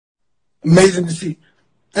Amazing to see.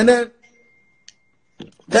 And then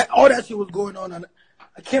all that shit was going on, and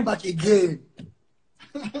I came back again.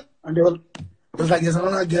 And it was like, there's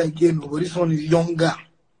another guy again, but this one is younger.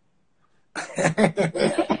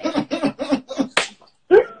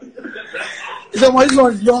 So this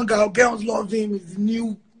one is younger, girls love him, it's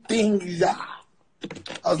new things. I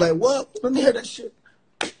was like, what? Let me hear that shit.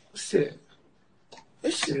 I said,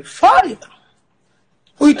 this shit fire.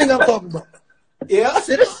 Who you think I'm talking about? Yeah, I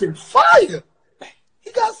said, this shit fire.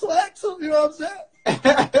 He got swag too, you know what I'm saying?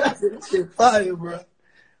 I said, this shit fire, bro.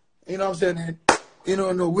 You know what I'm saying? And, you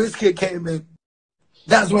know, no Wizkid came in.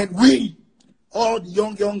 That's when all the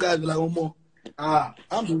young guys were like, oh, more.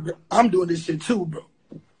 I'm doing this shit too, bro.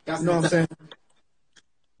 You know what I'm saying?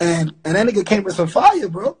 And that nigga came with some fire,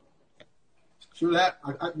 bro. True that.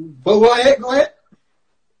 But go ahead. Go ahead.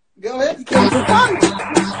 He came with some fire.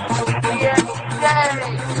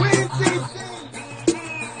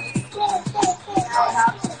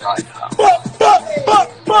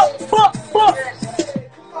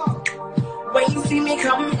 When you see me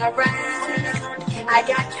coming around, I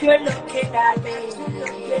got you looking at me.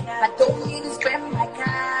 I don't need to spend my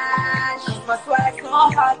cash. My swag so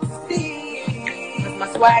hard to see. My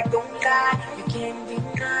swag don't lie, you can't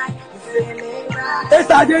deny. You feel it right. Yes,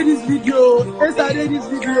 I did this video.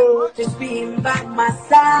 Just being by my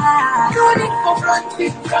side. No need for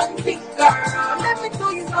fronting, girl. Let me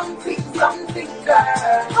tell you something, girl.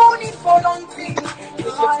 No need for fronting. You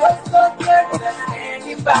should just so good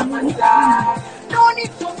standing by my side. No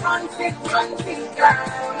need for fronting, girl.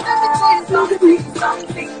 Let me tell you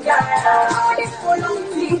something, girl. No need for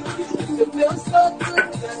fronting. You feel so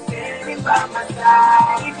good just standing by my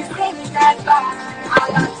side. If you take me that far,